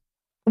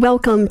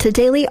Welcome to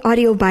Daily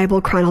Audio Bible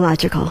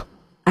Chronological.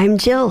 I'm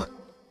Jill.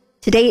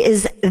 Today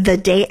is the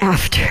day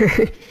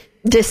after,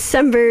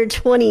 December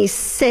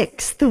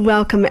 26th.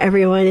 Welcome,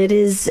 everyone. It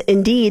is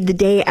indeed the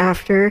day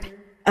after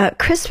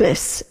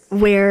Christmas,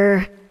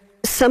 where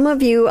some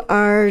of you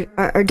are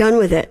done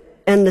with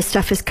it and the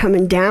stuff is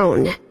coming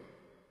down,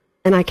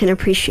 and I can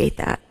appreciate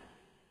that.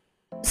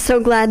 So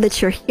glad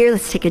that you're here.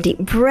 Let's take a deep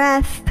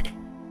breath.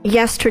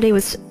 Yesterday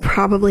was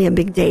probably a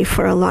big day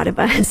for a lot of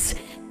us.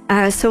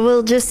 So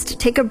we'll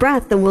just take a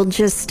breath and we'll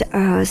just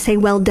say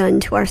well done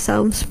to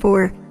ourselves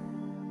for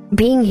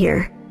being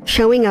here,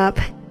 showing up,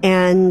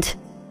 and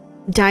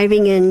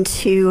diving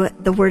into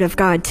the Word of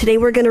God. Today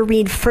we're going to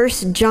read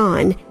 1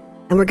 John,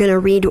 and we're going to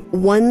read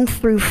 1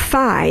 through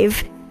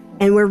 5,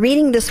 and we're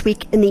reading this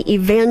week in the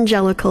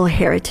Evangelical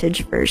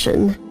Heritage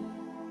Version.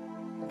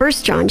 1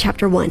 John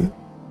chapter 1.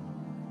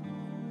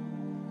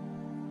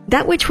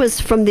 That which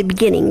was from the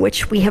beginning,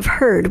 which we have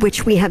heard,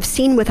 which we have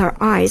seen with our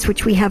eyes,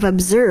 which we have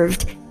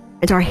observed,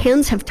 and our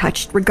hands have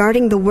touched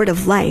regarding the word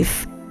of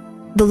life.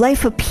 The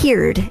life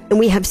appeared, and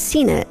we have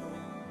seen it.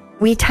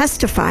 We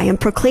testify and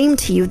proclaim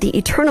to you the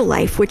eternal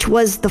life, which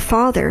was the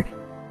Father,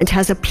 and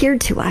has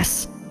appeared to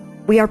us.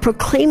 We are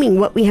proclaiming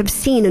what we have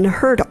seen and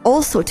heard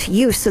also to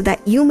you, so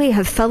that you may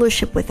have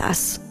fellowship with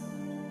us.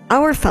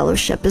 Our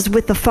fellowship is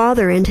with the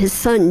Father and his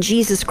Son,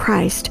 Jesus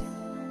Christ.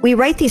 We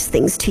write these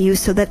things to you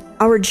so that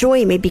our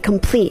joy may be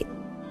complete.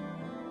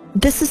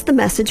 This is the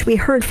message we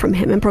heard from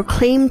him and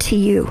proclaim to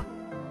you.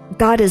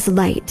 God is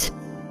light.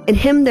 In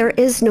him there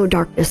is no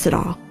darkness at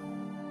all.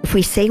 If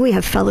we say we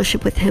have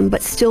fellowship with him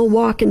but still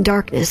walk in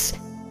darkness,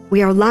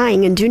 we are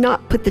lying and do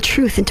not put the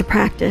truth into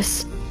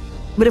practice.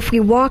 But if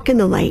we walk in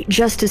the light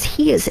just as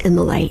he is in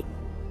the light,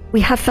 we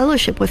have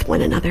fellowship with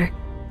one another.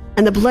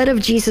 And the blood of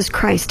Jesus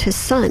Christ, his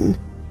Son,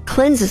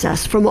 cleanses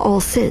us from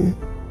all sin.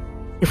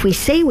 If we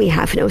say we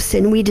have no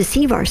sin, we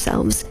deceive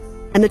ourselves,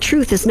 and the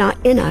truth is not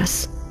in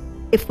us.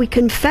 If we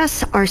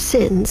confess our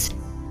sins,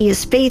 he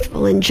is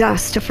faithful and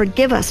just to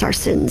forgive us our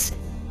sins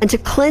and to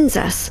cleanse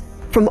us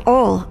from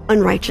all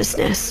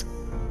unrighteousness.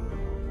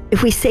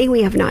 If we say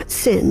we have not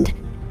sinned,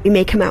 we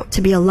make him out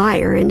to be a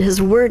liar, and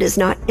his word is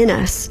not in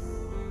us.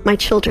 My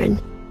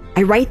children,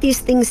 I write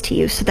these things to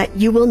you so that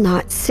you will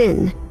not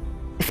sin.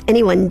 If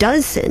anyone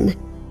does sin,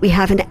 we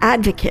have an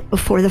advocate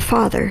before the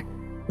Father,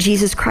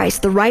 Jesus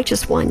Christ, the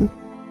righteous one.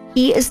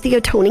 He is the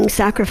atoning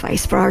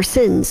sacrifice for our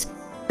sins,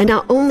 and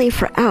not only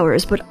for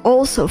ours, but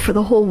also for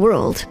the whole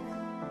world.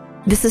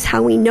 This is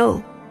how we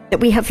know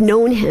that we have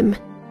known him,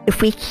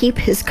 if we keep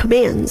his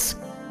commands.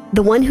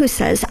 The one who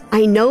says,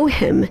 I know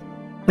him,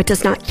 but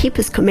does not keep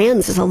his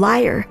commands is a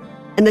liar,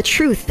 and the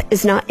truth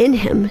is not in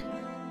him.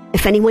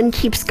 If anyone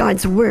keeps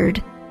God's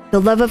word,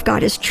 the love of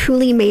God is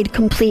truly made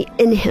complete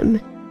in him.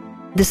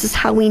 This is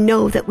how we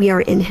know that we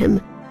are in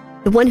him.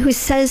 The one who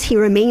says he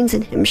remains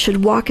in him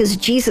should walk as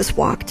Jesus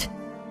walked.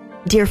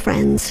 Dear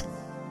friends,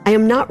 I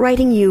am not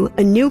writing you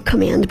a new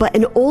command, but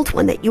an old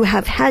one that you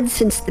have had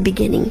since the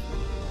beginning.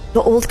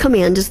 The old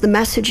command is the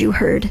message you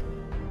heard.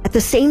 At the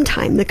same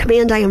time, the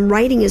command I am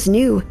writing is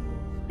new.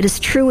 It is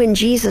true in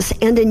Jesus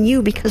and in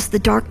you, because the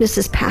darkness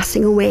is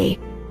passing away,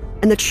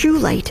 and the true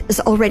light is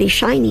already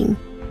shining.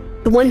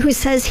 The one who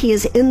says he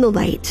is in the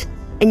light,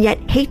 and yet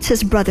hates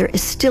his brother,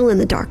 is still in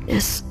the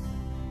darkness.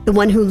 The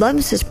one who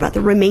loves his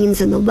brother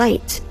remains in the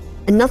light,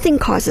 and nothing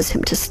causes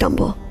him to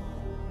stumble.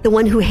 The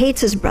one who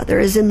hates his brother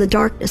is in the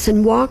darkness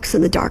and walks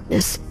in the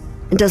darkness,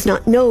 and does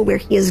not know where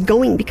he is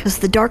going, because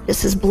the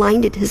darkness has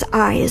blinded his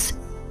eyes.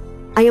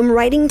 I am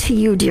writing to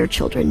you, dear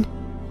children,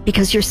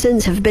 because your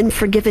sins have been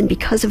forgiven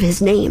because of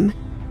his name.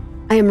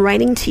 I am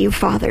writing to you,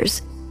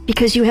 fathers,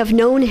 because you have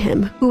known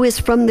him who is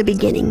from the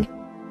beginning.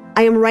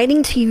 I am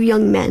writing to you,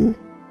 young men,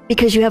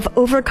 because you have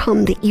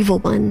overcome the evil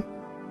one.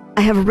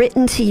 I have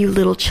written to you,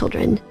 little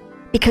children,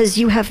 because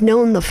you have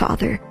known the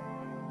Father.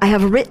 I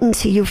have written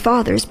to you,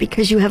 fathers,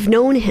 because you have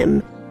known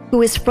him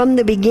who is from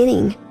the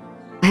beginning.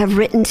 I have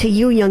written to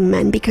you, young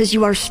men, because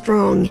you are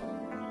strong,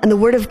 and the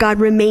word of God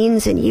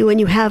remains in you, and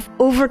you have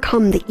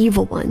overcome the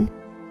evil one.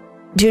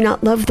 Do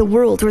not love the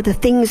world or the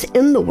things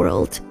in the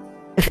world.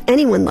 If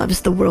anyone loves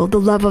the world, the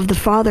love of the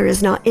Father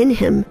is not in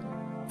him.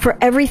 For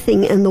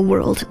everything in the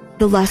world,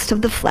 the lust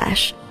of the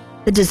flesh,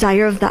 the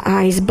desire of the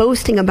eyes,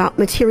 boasting about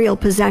material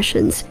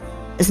possessions,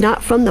 is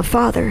not from the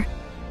Father,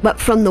 but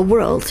from the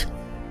world.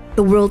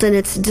 The world and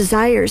its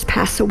desires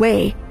pass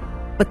away,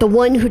 but the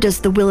one who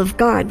does the will of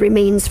God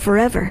remains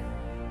forever.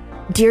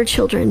 Dear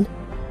children,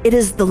 it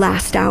is the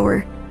last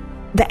hour.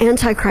 The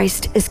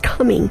Antichrist is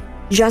coming,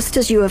 just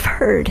as you have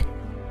heard,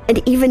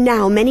 and even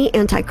now many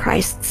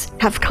Antichrists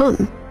have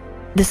come.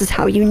 This is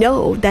how you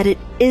know that it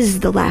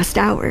is the last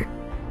hour.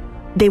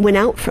 They went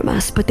out from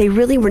us, but they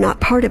really were not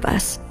part of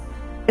us.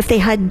 If they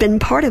had been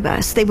part of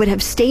us, they would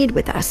have stayed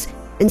with us.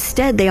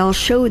 Instead, they all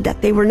showed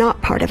that they were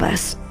not part of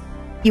us.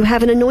 You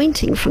have an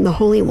anointing from the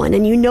Holy One,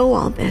 and you know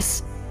all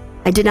this.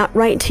 I did not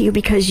write to you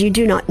because you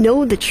do not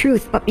know the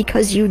truth, but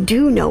because you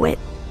do know it,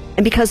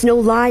 and because no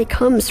lie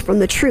comes from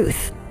the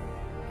truth.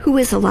 Who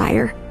is a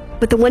liar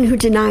but the one who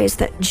denies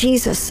that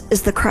Jesus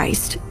is the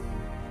Christ?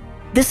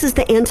 This is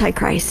the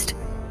Antichrist,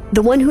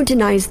 the one who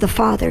denies the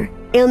Father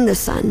and the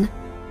Son.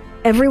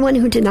 Everyone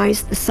who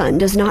denies the Son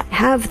does not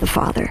have the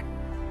Father,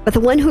 but the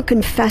one who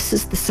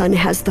confesses the Son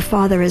has the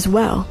Father as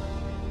well.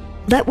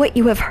 Let what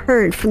you have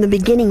heard from the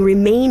beginning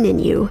remain in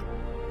you.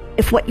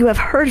 If what you have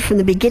heard from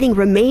the beginning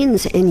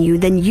remains in you,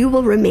 then you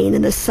will remain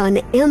in the Son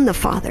and the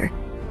Father.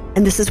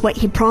 And this is what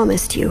he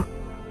promised you,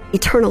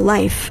 eternal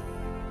life.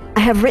 I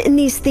have written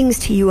these things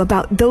to you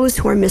about those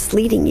who are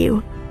misleading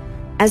you.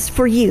 As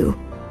for you,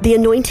 the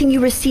anointing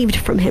you received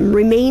from him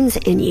remains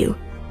in you,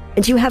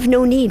 and you have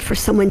no need for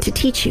someone to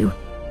teach you.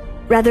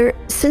 Rather,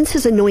 since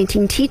his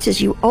anointing teaches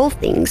you all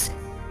things,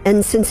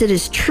 and since it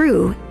is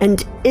true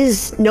and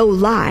is no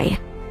lie,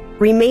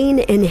 remain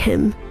in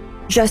him,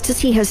 just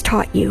as he has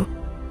taught you.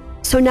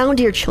 So now,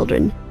 dear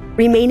children,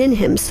 remain in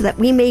him so that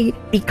we may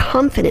be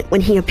confident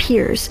when he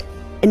appears,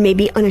 and may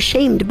be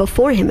unashamed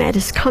before him at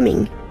his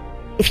coming.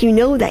 If you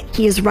know that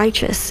he is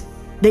righteous,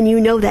 then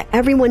you know that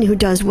everyone who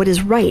does what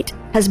is right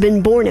has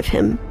been born of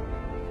him.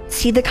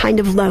 See the kind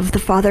of love the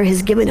Father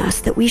has given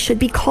us, that we should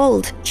be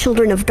called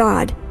children of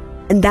God,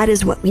 and that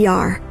is what we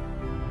are.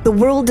 The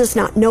world does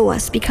not know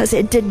us because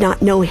it did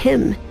not know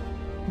him.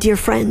 Dear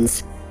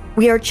friends,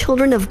 we are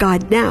children of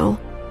God now,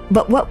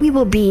 but what we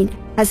will be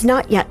has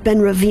not yet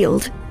been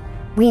revealed.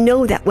 We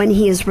know that when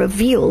he is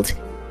revealed,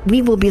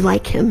 we will be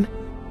like him,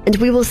 and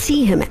we will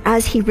see him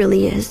as he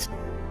really is.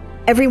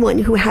 Everyone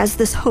who has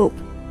this hope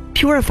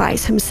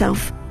purifies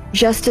himself,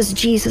 just as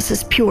Jesus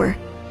is pure.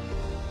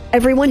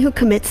 Everyone who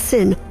commits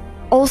sin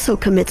also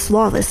commits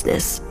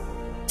lawlessness.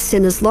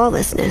 Sin is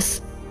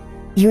lawlessness.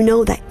 You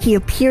know that he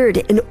appeared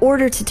in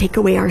order to take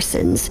away our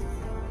sins,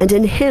 and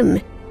in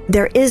him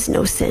there is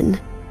no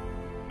sin.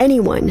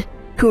 Anyone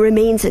who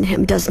remains in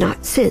him does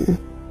not sin.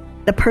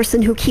 The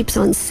person who keeps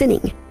on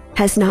sinning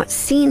has not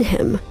seen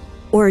him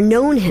or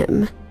known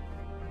him.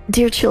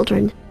 Dear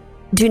children,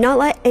 do not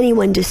let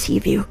anyone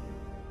deceive you.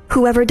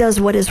 Whoever does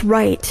what is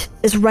right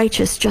is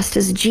righteous, just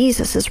as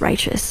Jesus is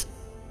righteous.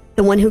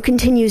 The one who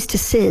continues to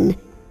sin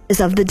is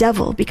of the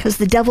devil, because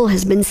the devil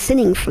has been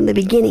sinning from the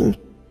beginning.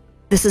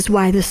 This is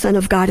why the Son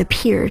of God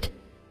appeared,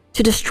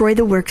 to destroy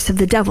the works of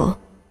the devil.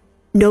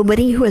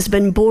 Nobody who has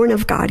been born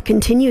of God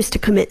continues to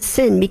commit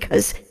sin,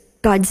 because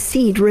God's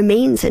seed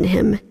remains in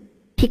him.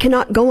 He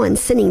cannot go on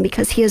sinning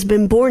because he has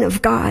been born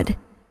of God.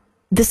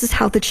 This is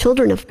how the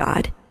children of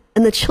God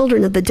and the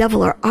children of the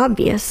devil are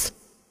obvious.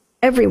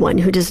 Everyone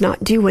who does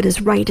not do what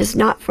is right is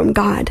not from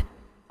God,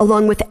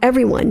 along with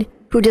everyone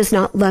who does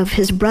not love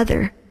his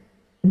brother.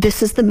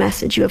 This is the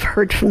message you have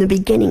heard from the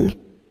beginning.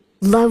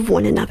 Love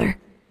one another.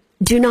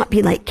 Do not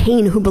be like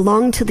Cain, who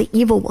belonged to the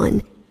evil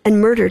one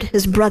and murdered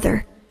his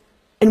brother.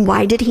 And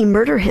why did he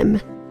murder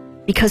him?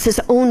 Because his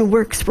own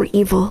works were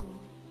evil,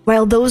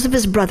 while those of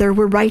his brother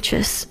were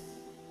righteous.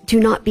 Do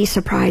not be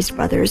surprised,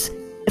 brothers,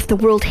 if the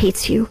world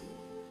hates you.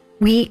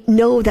 We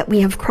know that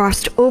we have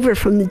crossed over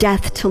from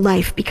death to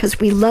life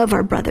because we love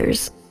our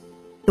brothers.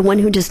 The one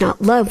who does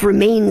not love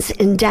remains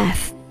in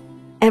death.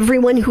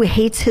 Everyone who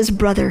hates his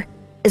brother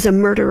is a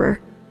murderer,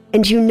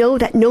 and you know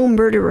that no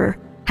murderer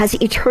has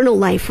eternal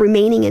life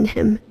remaining in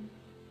him.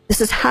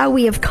 This is how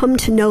we have come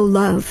to know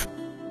love.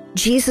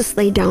 Jesus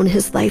laid down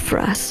his life for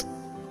us,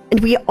 and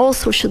we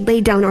also should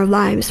lay down our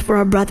lives for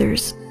our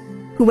brothers.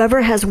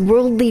 Whoever has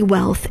worldly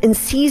wealth and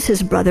sees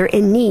his brother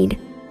in need,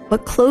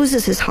 but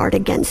closes his heart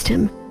against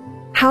him,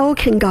 how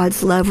can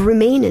God's love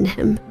remain in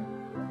him?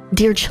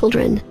 Dear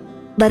children,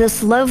 let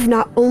us love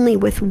not only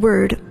with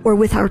word or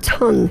with our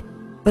tongue,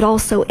 but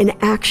also in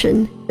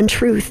action and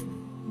truth.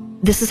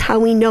 This is how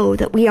we know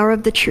that we are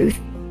of the truth,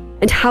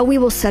 and how we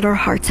will set our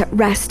hearts at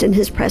rest in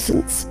his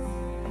presence.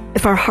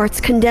 If our hearts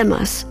condemn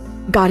us,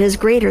 God is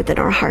greater than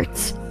our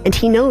hearts, and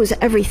he knows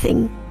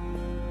everything.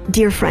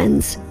 Dear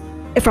friends,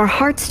 if our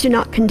hearts do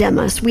not condemn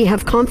us, we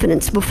have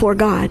confidence before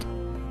God.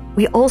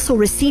 We also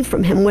receive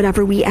from him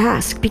whatever we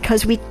ask,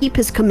 because we keep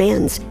his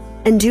commands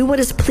and do what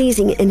is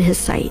pleasing in his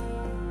sight.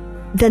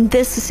 Then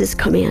this is his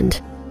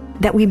command,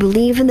 that we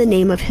believe in the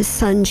name of his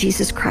Son,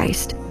 Jesus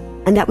Christ,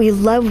 and that we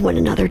love one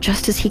another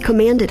just as he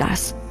commanded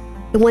us.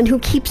 The one who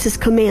keeps his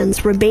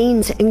commands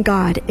remains in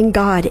God, and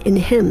God in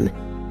him.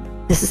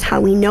 This is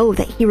how we know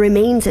that he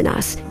remains in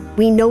us.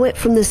 We know it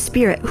from the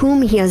Spirit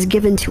whom he has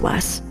given to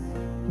us.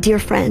 Dear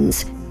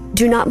friends,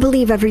 do not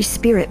believe every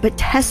spirit, but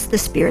test the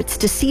spirits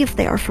to see if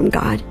they are from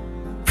God.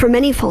 For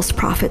many false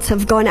prophets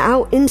have gone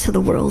out into the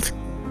world.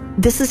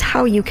 This is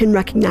how you can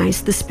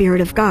recognize the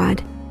Spirit of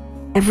God.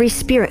 Every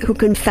spirit who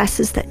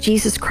confesses that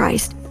Jesus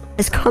Christ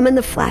has come in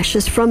the flesh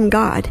is from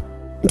God,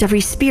 and every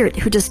spirit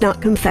who does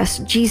not confess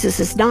Jesus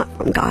is not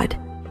from God.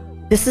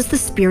 This is the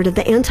spirit of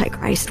the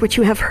Antichrist, which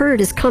you have heard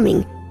is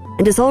coming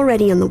and is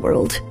already in the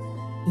world.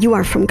 You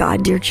are from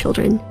God, dear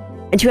children,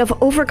 and you have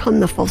overcome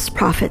the false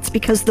prophets,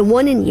 because the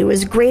one in you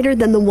is greater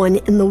than the one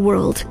in the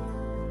world.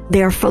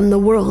 They are from the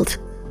world.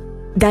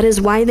 That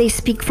is why they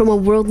speak from a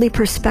worldly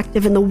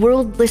perspective, and the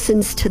world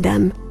listens to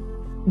them.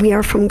 We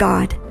are from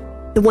God.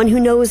 The one who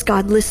knows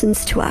God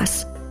listens to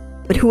us.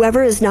 But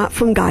whoever is not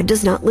from God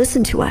does not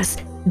listen to us.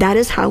 That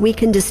is how we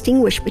can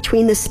distinguish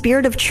between the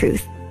spirit of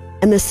truth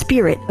and the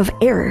spirit of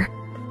error.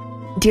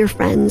 Dear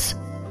friends,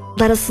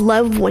 let us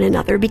love one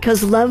another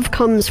because love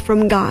comes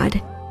from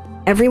God.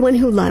 Everyone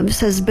who loves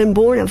has been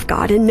born of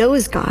God and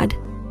knows God.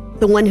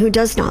 The one who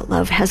does not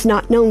love has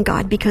not known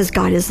God because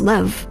God is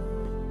love.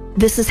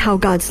 This is how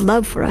God's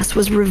love for us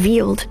was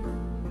revealed.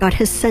 God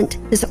has sent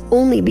his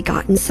only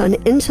begotten Son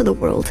into the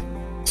world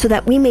so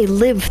that we may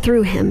live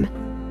through him.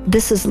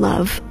 This is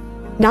love.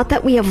 Not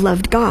that we have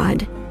loved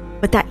God,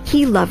 but that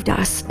he loved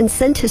us and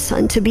sent his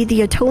Son to be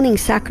the atoning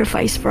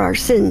sacrifice for our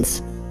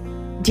sins.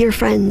 Dear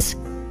friends,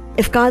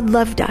 if God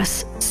loved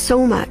us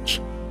so much,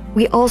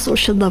 we also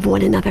should love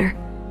one another.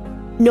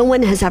 No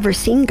one has ever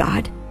seen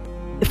God.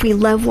 If we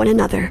love one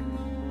another,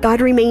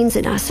 God remains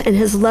in us, and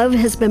his love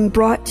has been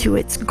brought to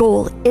its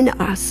goal in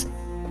us.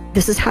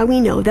 This is how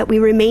we know that we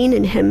remain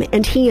in him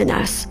and he in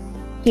us.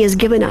 He has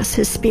given us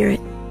his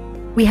Spirit.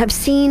 We have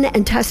seen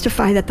and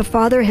testify that the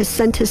Father has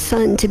sent his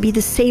Son to be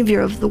the Savior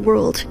of the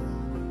world.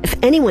 If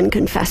anyone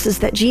confesses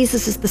that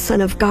Jesus is the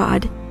Son of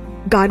God,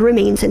 God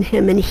remains in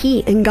him and he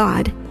in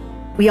God.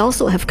 We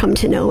also have come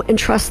to know and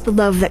trust the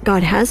love that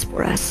God has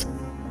for us.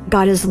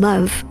 God is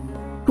love.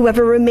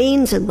 Whoever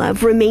remains in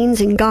love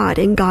remains in God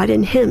and God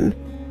in him.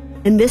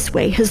 In this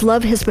way, his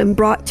love has been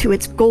brought to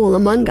its goal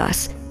among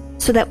us,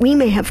 so that we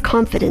may have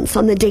confidence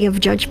on the day of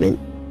judgment.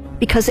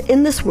 Because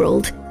in this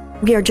world,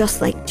 we are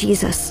just like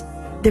Jesus.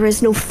 There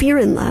is no fear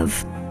in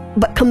love,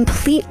 but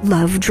complete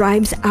love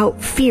drives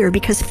out fear,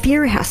 because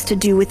fear has to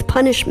do with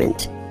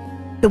punishment.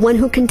 The one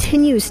who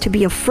continues to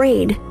be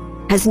afraid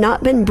has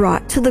not been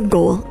brought to the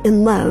goal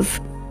in love.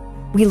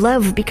 We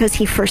love because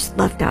he first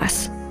loved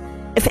us.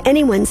 If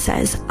anyone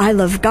says, "I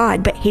love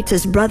God," but hates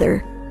his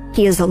brother,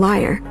 he is a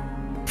liar.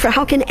 For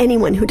how can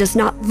anyone who does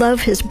not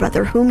love his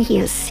brother whom he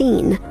has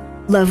seen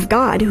love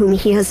God whom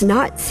he has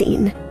not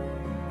seen?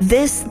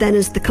 This then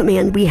is the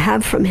command we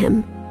have from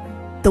him.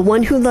 The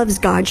one who loves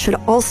God should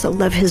also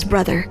love his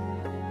brother.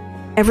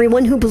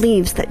 Everyone who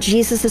believes that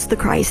Jesus is the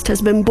Christ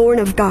has been born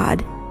of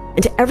God,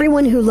 and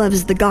everyone who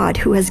loves the God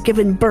who has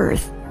given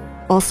birth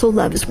also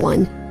loves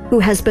one who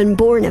has been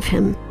born of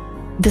him.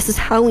 This is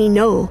how we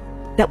know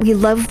that we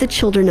love the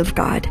children of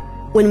God,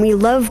 when we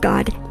love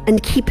God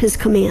and keep his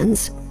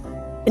commands.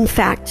 In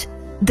fact,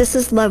 this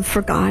is love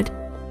for God,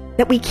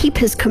 that we keep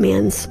his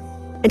commands,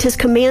 and his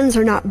commands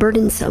are not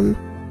burdensome,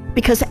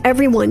 because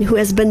everyone who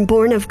has been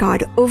born of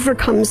God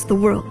overcomes the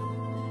world.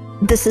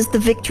 This is the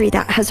victory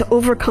that has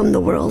overcome the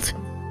world,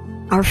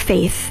 our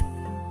faith.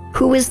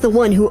 Who is the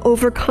one who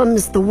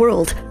overcomes the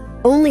world?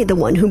 Only the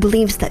one who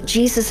believes that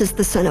Jesus is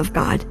the Son of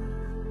God.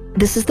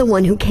 This is the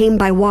one who came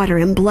by water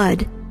and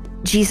blood,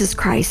 Jesus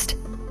Christ.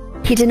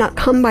 He did not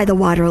come by the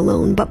water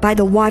alone, but by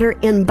the water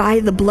and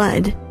by the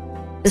blood.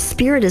 The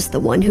Spirit is the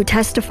one who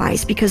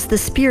testifies, because the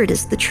Spirit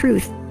is the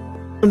truth.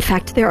 In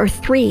fact, there are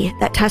three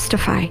that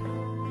testify: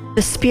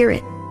 the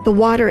Spirit, the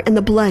water, and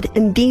the blood,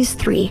 and these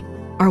three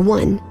are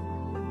one.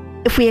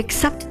 If we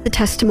accept the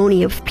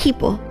testimony of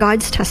people,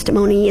 God's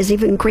testimony is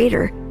even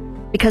greater,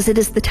 because it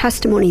is the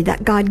testimony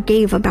that God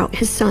gave about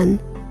his Son.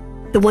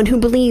 The one who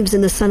believes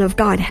in the Son of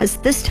God has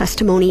this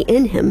testimony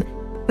in him,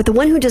 but the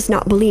one who does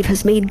not believe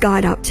has made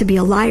God out to be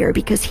a liar,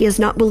 because he has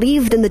not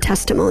believed in the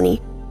testimony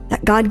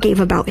that God gave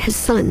about his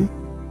Son.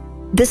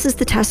 This is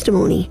the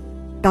testimony: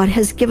 God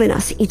has given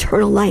us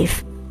eternal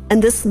life,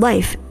 and this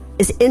life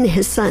is in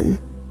his Son.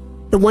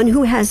 The one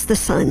who has the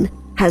Son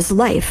has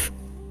life.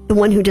 The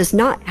one who does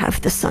not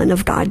have the Son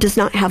of God does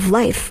not have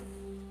life.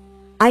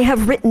 I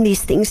have written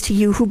these things to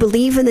you who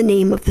believe in the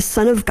name of the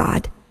Son of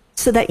God,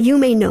 so that you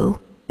may know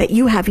that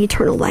you have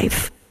eternal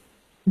life.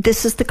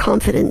 This is the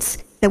confidence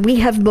that we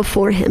have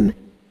before him,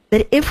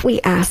 that if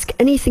we ask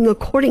anything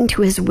according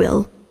to his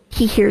will,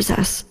 he hears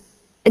us.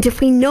 And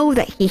if we know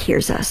that he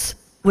hears us,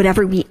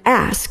 whatever we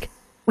ask,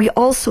 we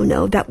also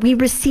know that we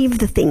receive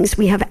the things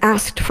we have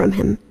asked from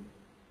him.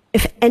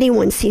 If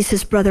anyone sees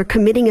his brother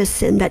committing a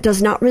sin that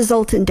does not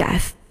result in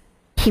death,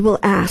 he will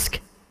ask,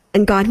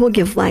 and God will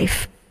give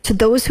life to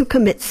those who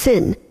commit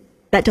sin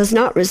that does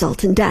not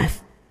result in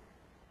death.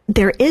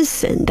 There is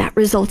sin that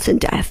results in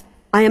death.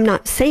 I am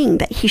not saying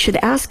that he should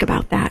ask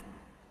about that.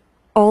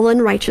 All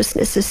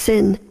unrighteousness is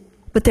sin,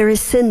 but there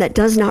is sin that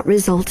does not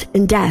result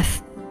in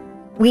death.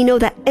 We know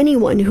that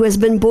anyone who has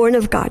been born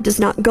of God does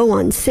not go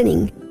on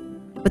sinning,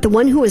 but the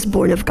one who is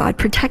born of God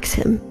protects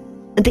him,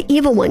 and the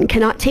evil one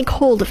cannot take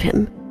hold of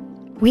him.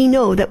 We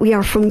know that we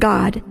are from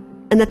God,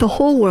 and that the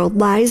whole world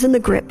lies in the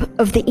grip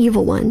of the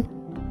evil one.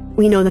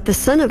 We know that the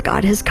Son of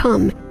God has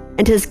come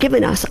and has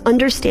given us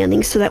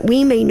understanding so that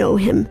we may know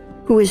him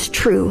who is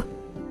true,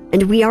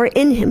 and we are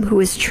in him who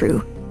is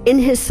true, in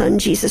his Son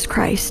Jesus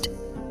Christ.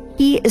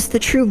 He is the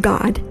true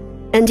God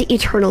and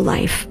eternal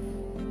life.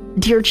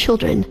 Dear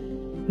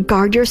children,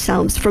 guard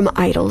yourselves from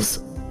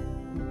idols.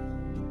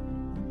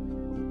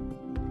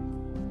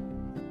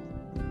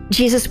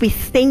 Jesus, we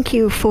thank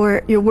you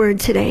for your word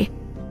today.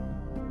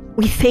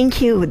 We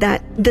thank you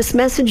that this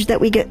message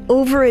that we get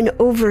over and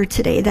over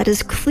today that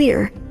is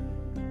clear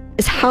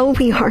is how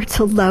we are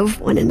to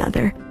love one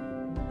another,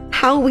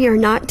 how we are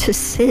not to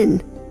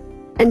sin,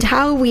 and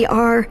how we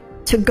are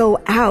to go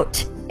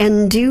out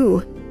and do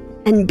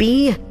and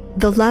be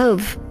the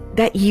love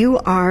that you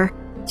are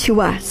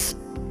to us.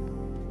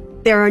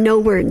 There are no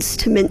words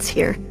to mince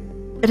here.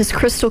 It is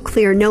crystal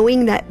clear,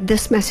 knowing that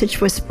this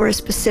message was for a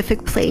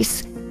specific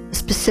place, a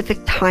specific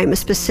time, a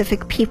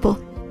specific people.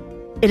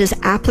 It is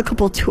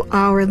applicable to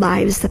our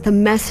lives, that the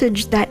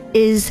message that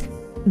is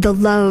the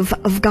love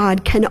of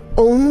God can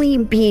only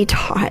be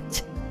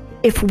taught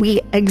if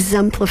we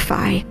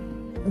exemplify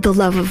the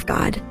love of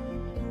God.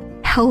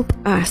 Help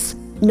us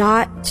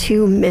not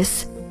to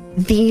miss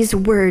these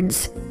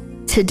words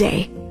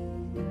today.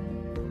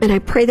 And I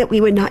pray that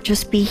we would not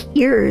just be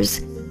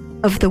hearers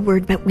of the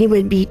word, but we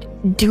would be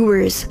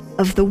doers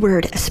of the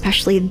word,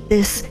 especially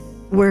this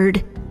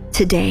word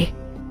today.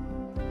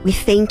 We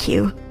thank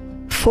you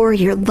for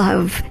your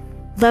love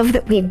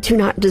that we do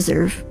not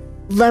deserve,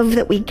 love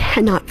that we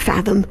cannot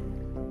fathom,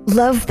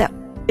 love that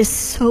is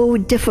so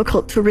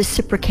difficult to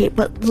reciprocate,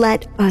 but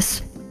let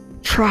us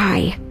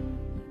try,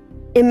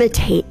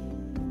 imitate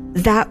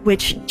that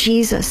which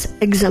Jesus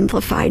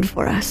exemplified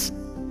for us,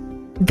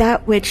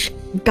 that which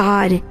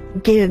God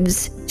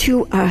gives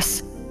to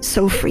us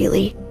so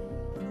freely.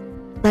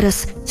 Let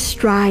us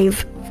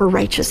strive for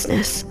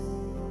righteousness.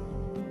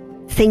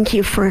 Thank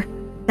you for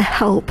the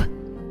help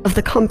of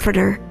the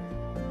Comforter,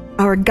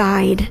 our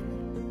guide,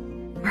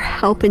 our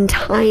help in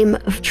time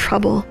of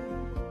trouble.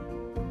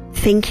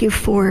 Thank you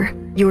for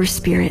your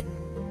Spirit.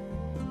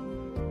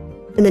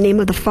 In the name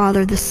of the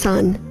Father, the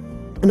Son,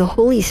 and the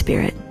Holy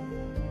Spirit.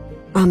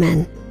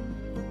 Amen.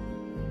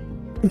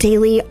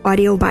 Daily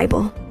Audio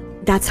Bible.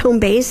 That's home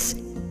base.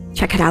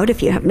 Check it out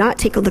if you have not.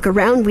 Take a look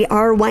around. We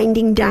are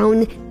winding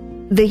down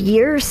the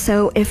year,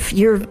 so if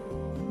you're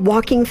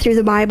walking through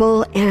the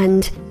Bible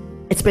and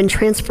it's been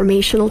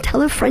transformational,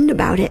 tell a friend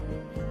about it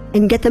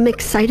and get them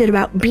excited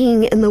about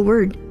being in the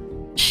Word.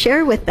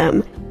 Share with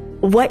them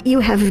what you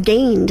have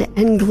gained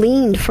and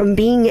gleaned from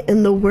being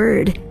in the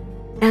Word.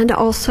 And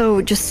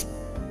also, just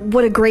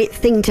what a great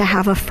thing to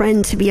have a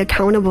friend to be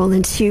accountable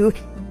and to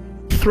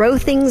throw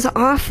things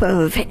off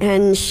of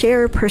and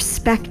share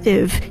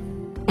perspective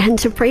and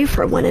to pray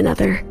for one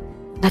another.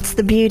 That's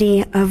the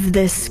beauty of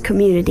this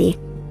community,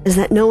 is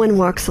that no one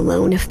walks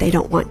alone if they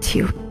don't want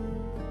to.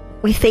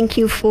 We thank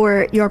you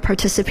for your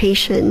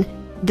participation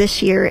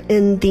this year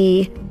in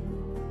the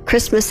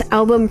Christmas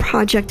Album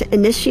Project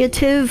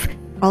Initiative,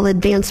 all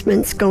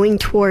advancements going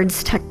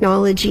towards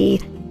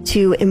technology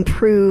to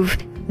improve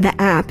the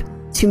app,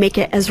 to make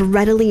it as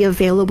readily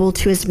available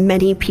to as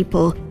many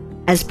people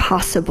as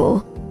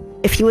possible.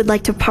 If you would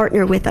like to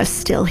partner with us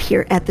still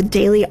here at the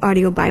Daily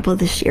Audio Bible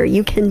this year,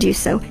 you can do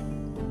so.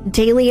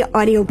 Daily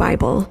Audio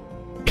Bible,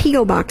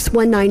 P.O. Box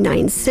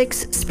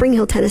 1996, Spring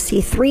Hill,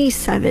 Tennessee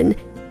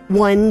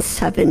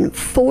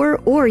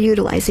 37174, or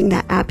utilizing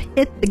that app,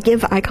 hit the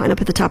Give icon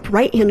up at the top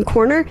right-hand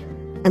corner.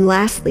 And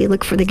lastly,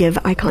 look for the Give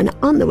icon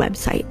on the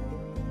website.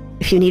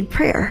 If you need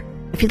prayer,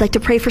 if you'd like to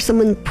pray for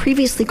someone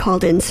previously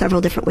called in,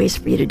 several different ways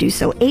for you to do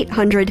so.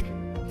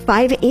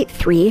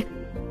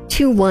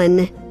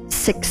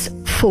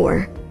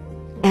 800-583-2164.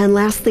 And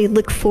lastly,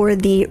 look for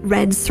the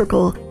red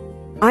circle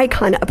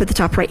icon up at the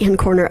top right-hand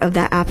corner of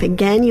that app.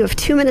 Again, you have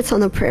 2 minutes on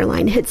the prayer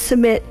line. Hit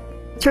submit,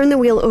 turn the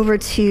wheel over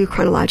to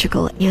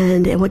Chronological,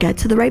 and it will get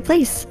to the right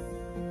place.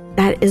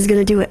 That is going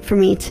to do it for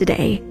me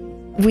today.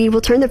 We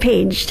will turn the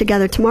page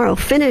together tomorrow,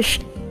 finish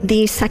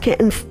the second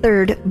and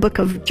third book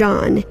of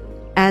John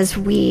as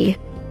we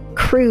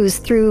cruise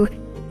through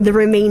the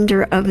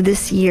remainder of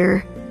this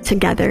year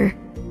together.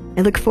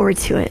 I look forward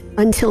to it.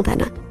 Until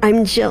then,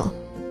 I'm Jill.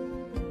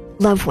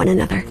 Love one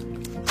another.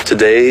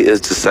 Today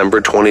is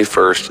December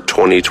 21st,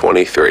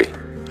 2023.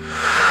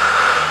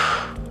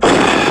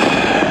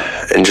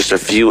 In just a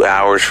few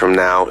hours from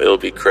now, it'll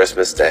be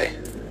Christmas Day.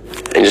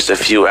 In just a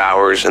few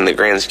hours, in the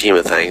grand scheme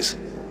of things,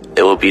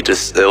 it will be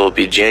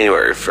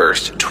January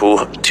 1st,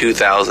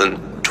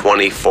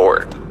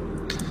 2024.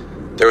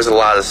 There was a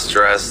lot of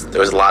stress, there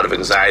was a lot of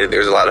anxiety, there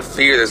was a lot of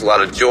fear, there's a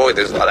lot of joy,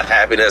 there's a lot of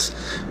happiness,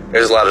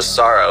 there's a lot of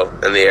sorrow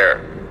in the air.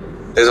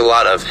 There's a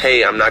lot of,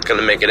 hey, I'm not going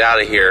to make it out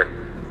of here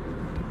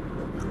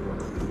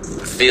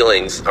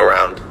feelings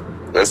around.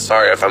 And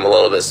sorry if I'm a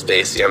little bit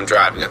spacey, I'm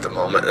driving at the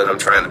moment and I'm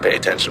trying to pay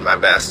attention my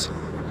best.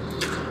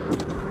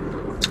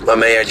 But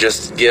may I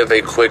just give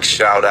a quick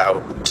shout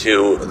out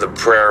to the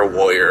prayer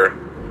warrior,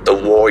 the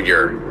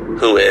warrior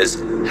who is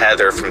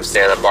Heather from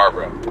Santa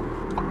Barbara.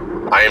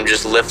 I am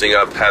just lifting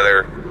up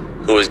Heather,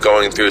 who is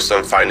going through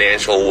some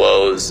financial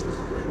woes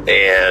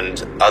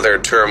and other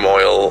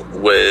turmoil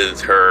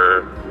with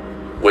her,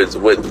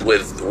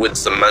 with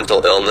some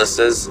mental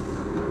illnesses.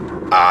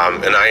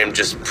 And I am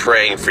just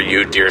praying for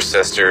you, dear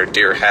sister,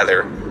 dear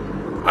Heather,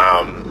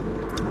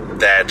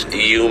 that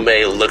you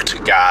may look to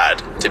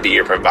God to be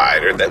your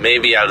provider, that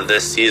maybe out of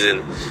this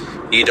season,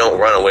 you don't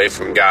run away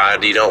from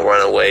God, you don't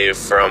run away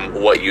from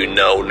what you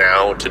know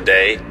now,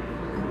 today.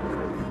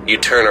 You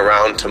turn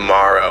around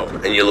tomorrow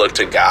and you look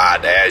to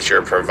God as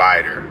your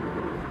provider.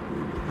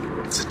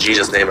 It's in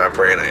Jesus' name I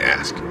pray and I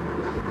ask.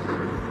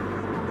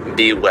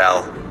 Be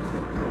well.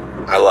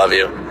 I love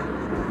you.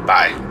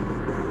 Bye.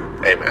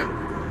 Amen.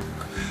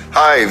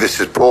 Hi, this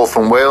is Paul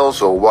from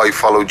Wales, or Why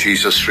Follow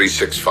Jesus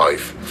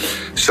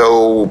 365.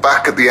 So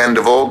back at the end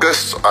of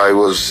August, I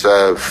was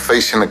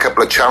facing a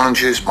couple of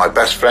challenges. My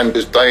best friend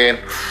was dying,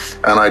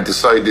 and I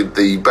decided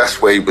the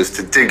best way was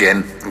to dig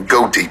in,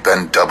 go deep,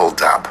 and double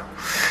dab.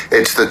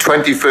 It's the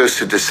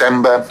 21st of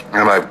December,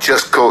 and I've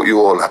just caught you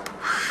all up.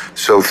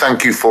 So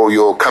thank you for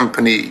your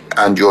company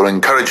and your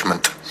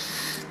encouragement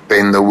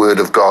in the Word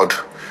of God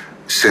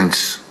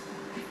since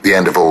the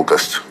end of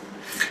August.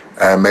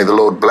 May the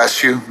Lord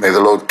bless you. May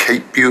the Lord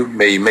keep you.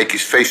 May he make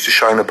his face to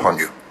shine upon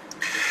you.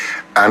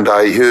 And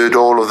I heard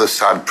all of the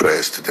sad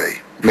prayers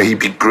today. May he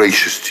be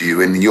gracious to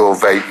you in your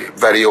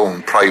very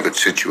own private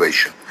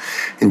situation.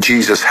 In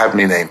Jesus'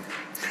 heavenly name.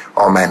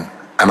 Amen.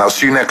 And I'll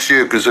see you next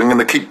year because I'm going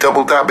to keep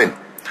double dabbing.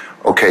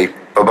 Okay.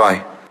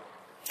 Bye-bye.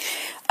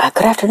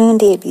 Good afternoon,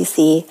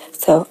 DABC.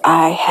 So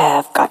I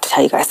have got to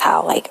tell you guys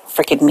how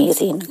freaking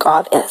amazing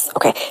God is.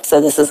 Okay.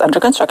 So this is under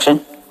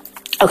construction.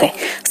 Okay,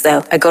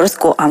 so I go to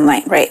school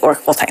online, right, or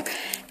full time,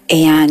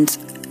 and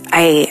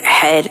I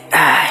had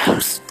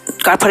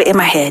God put it in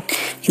my head,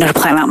 to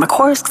plan out my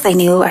course because I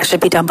knew I should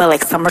be done by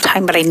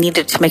summertime, but I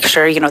needed to make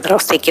sure, that I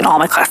was taking all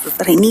my classes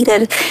that I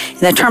needed in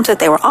the terms that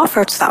they were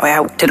offered, so that way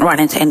I didn't run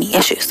into any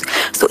issues.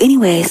 So,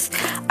 anyways,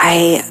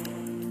 I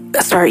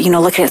start,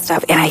 looking at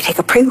stuff, and I take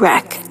a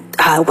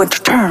prereq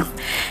winter term,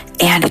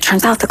 and it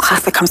turns out the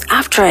class that comes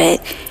after it,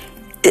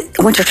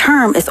 winter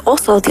term, is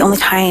also the only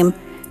time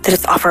that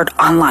it's offered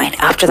online.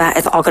 After that,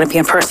 it's all going to be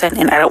in person,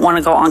 and I don't want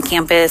to go on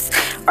campus.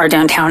 Our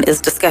downtown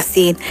is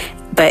disgusting,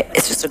 but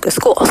it's just a good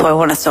school, so I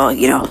want to still,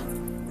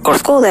 go to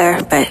school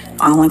there, but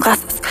online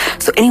classes.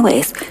 So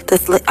anyways,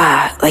 this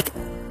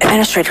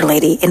administrator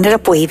lady ended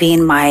up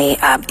waiving my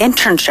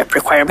internship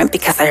requirement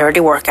because I already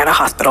work at a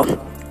hospital.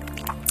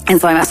 And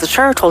so I messaged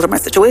her, told her my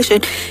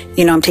situation.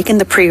 I'm taking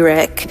the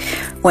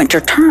prereq winter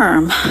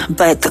term,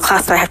 but the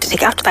class that I have to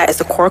take after that is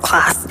a core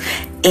class,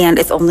 and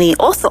it's only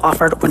also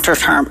offered winter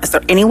term. Is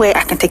there any way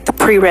I can take the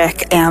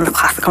prereq and the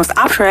class that comes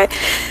after it,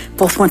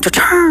 both winter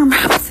term,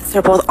 since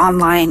they're both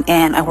online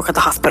and I work at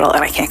the hospital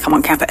and I can't come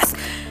on campus?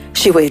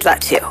 She waived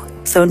that too.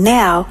 So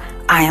now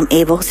I am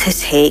able to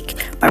take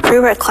my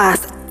prereq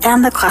class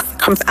and the class that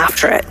comes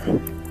after it.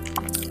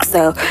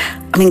 So,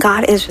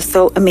 God is just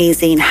so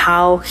amazing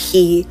how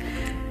he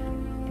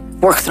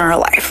works in our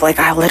life.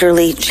 I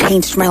literally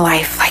changed my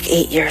life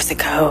 8 years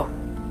ago,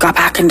 got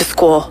back into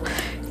school,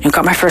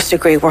 got my first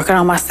degree, working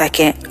on my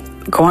second,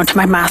 going to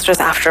my master's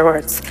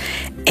afterwards.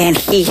 And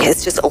he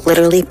has just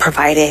literally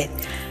provided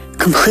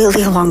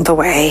completely along the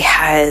way,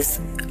 has,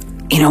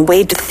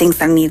 waived the things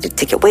that I needed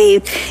to get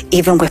waived,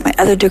 even with my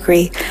other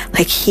degree.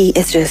 He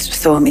is just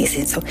so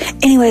amazing. So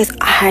anyways,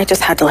 I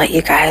just had to let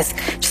you guys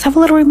just have a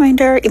little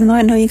reminder, even though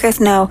I know you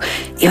guys know,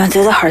 even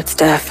through the hard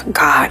stuff,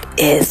 God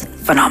is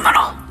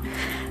phenomenal.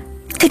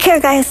 Take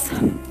care, guys.